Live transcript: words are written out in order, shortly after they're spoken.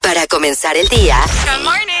para comenzar el día. Good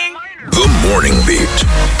morning. The Morning Beat.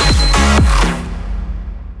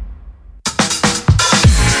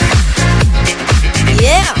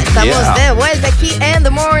 Estamos de vuelta aquí en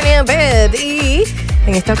The Morning Beat y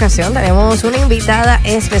en esta ocasión tenemos una invitada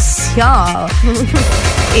especial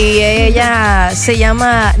y ella se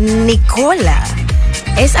llama Nicola.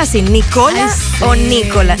 ¿Es así, Nicola o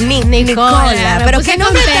Nicola? Nicola. Pero qué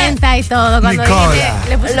nombre contenta y todo cuando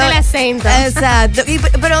le puse el acento. Exacto.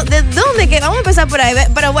 Pero ¿de dónde? Vamos a empezar por ahí.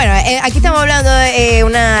 Pero bueno, aquí estamos hablando de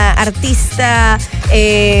una artista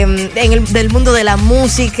del mundo de la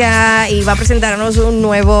música y va a presentarnos un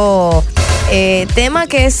nuevo tema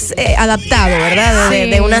que es adaptado, ¿verdad?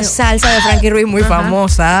 De una salsa de Frankie Ruiz muy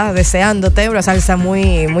famosa, Deseándote, una salsa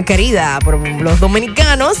muy, muy querida por los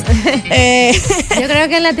dominicanos. Yo creo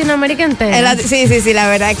que en Latinoamérica entera. Sí, la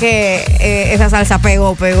verdad que esa salsa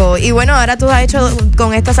pegó. Y bueno, ahora tú has hecho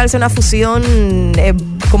con esta salsa una fusión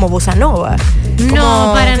como bossa nova.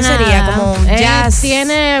 No, para ¿qué nada. sería? Como jazz.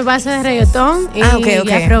 Tiene base de reggaetón y okay.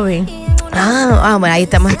 afrobeat. Bueno, ahí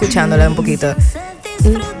estamos escuchándolo un poquito.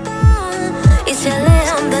 Y se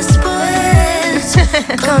alejan después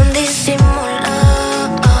con disimulo.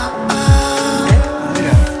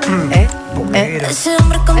 Ese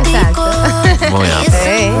hombre contigo. Muy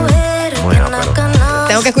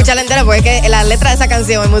Tengo que escucharla entera porque es que la letra de esa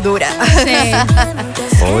canción es muy dura. Sí.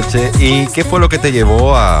 Oye, ¿y qué fue lo que te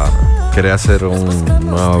llevó a querer hacer una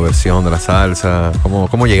nueva versión de la salsa?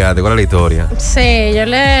 ¿Cómo llegaste? ¿Cuál es la historia? Sí, yo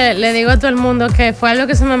le digo a todo el mundo que fue algo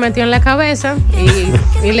que se me metió en la cabeza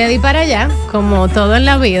y le di para allá, como todo en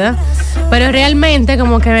la vida. Pero realmente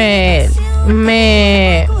como que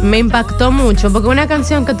me impactó mucho, porque es una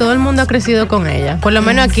canción que todo el mundo ha crecido con ella, por lo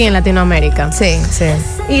menos aquí en Latinoamérica. Sí.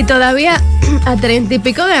 Y todavía a 30 y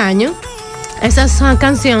pico de años, esa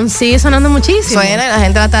canción sigue sonando muchísimo. Suena, la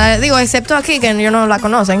gente la está, excepto aquí que ellos no la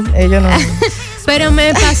conocen, ellos no. Pero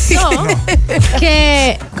me pasó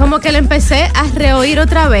que como que la empecé a reoír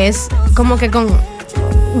otra vez, como que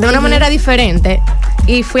de una manera diferente.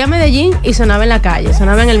 Y fui a Medellín y sonaba en la calle,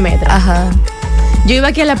 sonaba en el metro. Ajá. Yo iba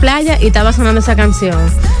aquí a la playa y estaba sonando esa canción.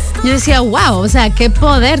 Yo decía, wow, o sea, qué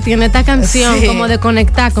poder tiene esta canción, como de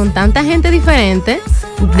conectar con tanta gente diferente,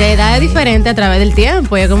 de edades diferentes a través del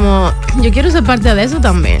tiempo. Y como, yo quiero ser parte de eso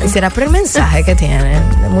también. ¿Y será por el mensaje que tiene?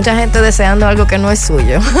 De mucha gente deseando algo que no es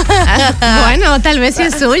suyo. Bueno, tal vez sí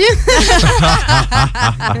es suyo.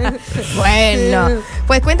 Bueno,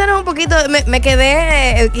 pues cuéntanos un poquito. Me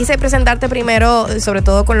quedé, quise presentarte primero, sobre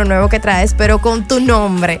todo con lo nuevo que traes, pero con tu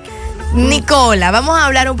nombre. Nicola, vamos a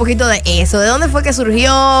hablar un poquito de eso. ¿De dónde fue que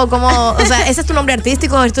surgió? ¿Ese es tu nombre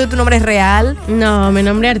artístico o tu nombre real? No, mi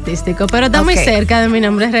nombre artístico, pero está muy cerca de mi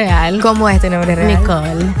nombre real. ¿Cómo es tu nombre real?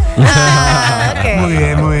 Nicole. Okay.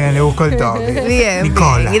 Muy bien, le busco el toque. Bien.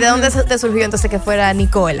 Nicola. ¿Y de dónde te surgió entonces que fuera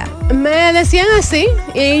Nicola? Me decían así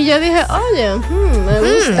y yo dije, oye, me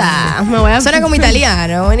gusta. Me voy a... Suena como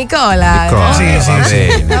italiano, Nicola. Sí.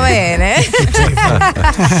 Está bien, ¿eh?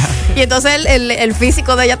 Y entonces el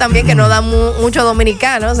físico de ella también, que no da mucho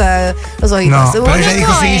dominicano, o sea, los ojitos azules. Pero ella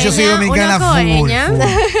dijo, sí, yo soy dominicana full.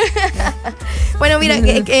 Bueno, mira,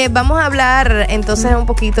 vamos a hablar entonces un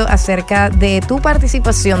poquito acerca de tu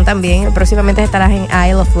participación también. Próximamente estarás en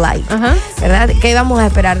Isle of Light, ¿verdad? ¿Qué vamos a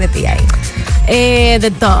esperar de ti ahí?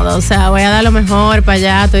 De todo, o sea, voy a dar lo mejor para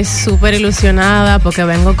allá. Estoy súper ilusionada porque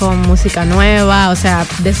vengo con música nueva, o sea,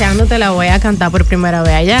 Deseándote la voy a cantar por primera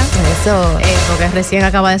vez allá. Eso. Porque recién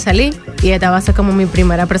acaba de salir y esta va a ser como mi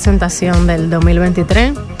primera presentación del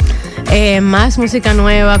 2023. Más música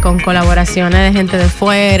nueva con colaboraciones de gente de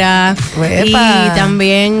fuera. ¡Epa! Y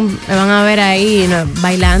también me van a ver ahí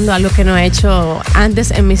bailando algo que no he hecho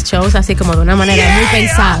antes en mis shows, así como de una manera muy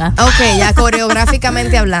pensada. Ok, ya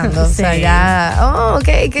coreográficamente hablando. Sí. O sea, ya. Ok,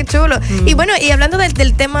 qué chulo. Y bueno, y hablando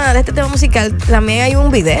del tema, de este tema musical, también hay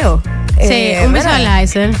un video. Sí, un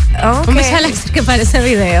visualizer. Okay. Un visualizer que parece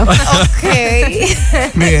video. Ok.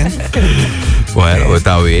 Bien. Bueno,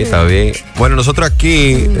 está bien. Bueno, nosotros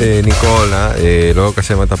aquí, Nicola, luego que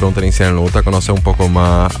hacemos esta pregunta inicial, nos gusta conocer un poco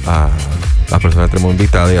más a las personas que tenemos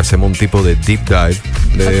invitadas y hacemos un tipo de deep dive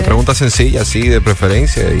de preguntas sencillas, así, de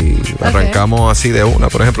preferencia, y arrancamos así de una.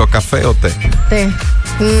 Por ejemplo, ¿café o té? Té.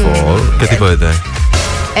 ¿Qué tipo de té?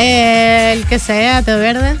 El que sea, té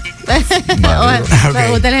verde. Me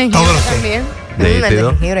gusta el jengibre también. El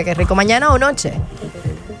jengibre, qué rico. ¿Mañana o noche?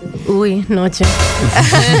 Uy, noche.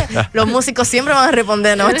 Los músicos siempre van a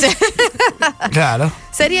responder noche. Claro.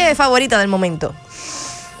 ¿Serie favorita del momento?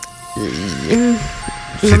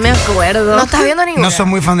 No me acuerdo. ¿No estás viendo ninguna? No soy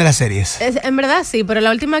muy fan de las series. En verdad sí, pero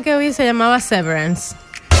la última que vi se llamaba Severance.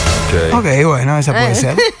 Ok, bueno, esa puede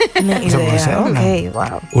ser. Esa puede ser, ¿no? Ok,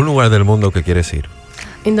 wow. Un lugar del mundo que quieres ir.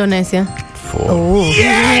 Indonesia. Full.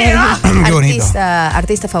 Qué bonito.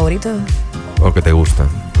 ¿Artista favorito? ¿O que te gusta?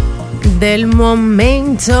 Del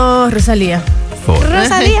momento, Rosalía. Full.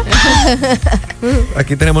 Rosalía.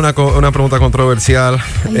 Aquí tenemos una pregunta controversial.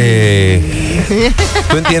 ¿Tú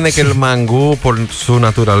entiendes que el mangú, por su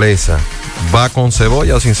naturaleza, va con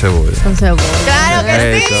cebolla o sin cebolla? Con cebolla. Claro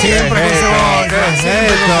que sí. Siempre con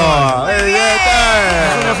cebolla.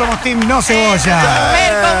 Nosotros somos team no cebolla.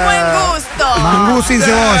 Comer con buen gusto. Mangú sin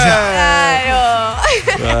cebolla.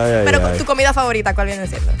 Claro. Pero tu comida favorita, ¿cuál viene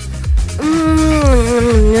siendo?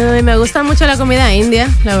 Me gusta mucho la comida india,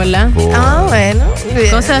 la verdad. Full. Bueno.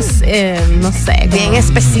 Bien. Cosas, no sé. Bien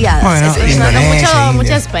especiales. Bueno, Indonesia, Mucha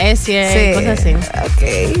India. especie, cosas así. Ok,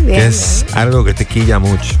 bien. Que es algo que te quilla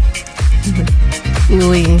mucho.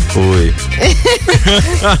 Uy, Uy.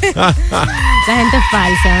 la gente es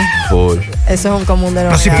falsa. Full. Eso es un común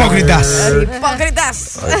denominador. Los hipócritas. Los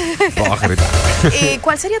hipócritas. Hipócrita. ¿Y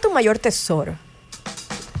cuál sería tu mayor tesoro?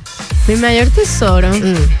 Mi mayor tesoro,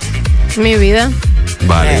 mi vida.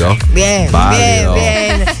 Válido. Bien, Válido.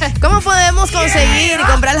 bien. ¿Cómo podemos conseguir y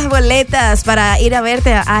comprar las boletas para ir a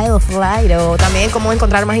verte a Isle of Light? O también cómo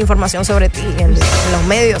encontrar más información sobre ti en los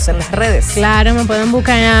medios, en las redes. Claro, me pueden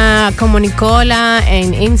buscar como Nicola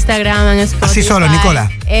en Instagram, en Spotify. Así solo, Nicola.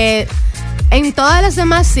 En todas las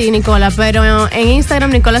demás sí, Nicola, pero en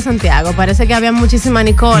Instagram Nicola Santiago. Parece que había muchísima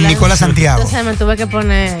Nicola. Nicola Santiago. Entonces me tuve que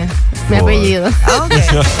poner mi Joder. apellido. Ok,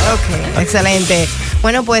 excelente.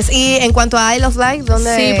 Bueno, pues, y en cuanto a Isle of Light,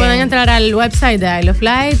 ¿dónde? Sí, pueden entrar al website de Isle of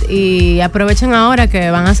Light y aprovechen ahora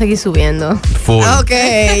que van a seguir subiendo. Full. Ok,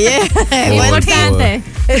 yeah. Buen tip. Importante.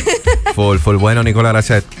 Full. Bueno, Nicola,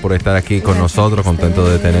 gracias por estar aquí con nosotros. Contento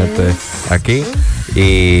de tenerte aquí.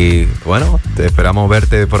 Y bueno, te esperamos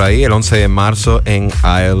verte por ahí el 11 de marzo en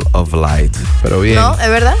Isle of Light. Pero bien. No, ¿es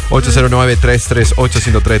verdad?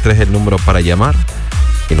 809-338-1033 es el número para llamar.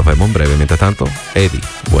 Y nos vemos en breve. Mientras tanto, Eddie,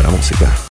 buena música.